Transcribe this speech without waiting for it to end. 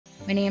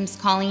My name's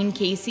Colleen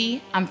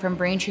Casey. I'm from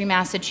Braintree,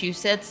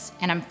 Massachusetts,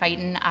 and I'm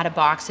fighting out of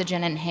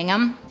Oxygen in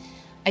Hingham.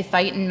 I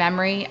fight in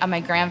memory of my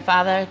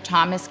grandfather,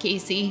 Thomas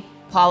Casey,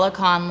 Paula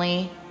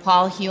Conley,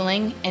 Paul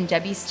Hewling, and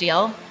Debbie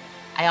Steele.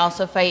 I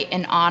also fight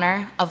in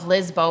honor of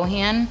Liz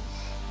Bohan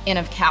and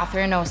of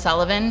Catherine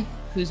O'Sullivan,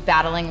 who's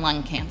battling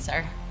lung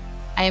cancer.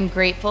 I am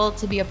grateful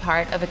to be a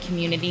part of a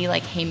community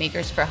like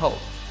Haymakers for Hope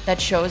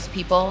that shows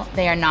people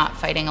they are not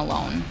fighting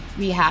alone.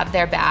 We have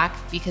their back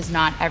because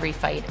not every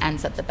fight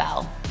ends at the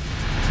bell.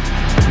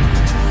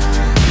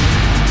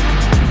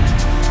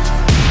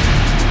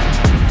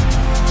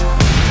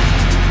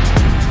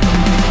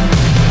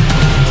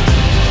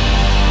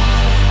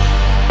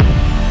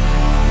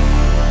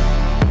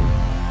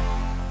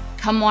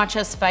 Come watch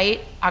us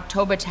fight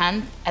October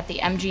 10th at the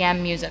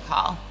MGM Music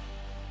Hall.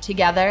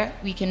 Together,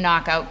 we can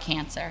knock out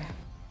cancer.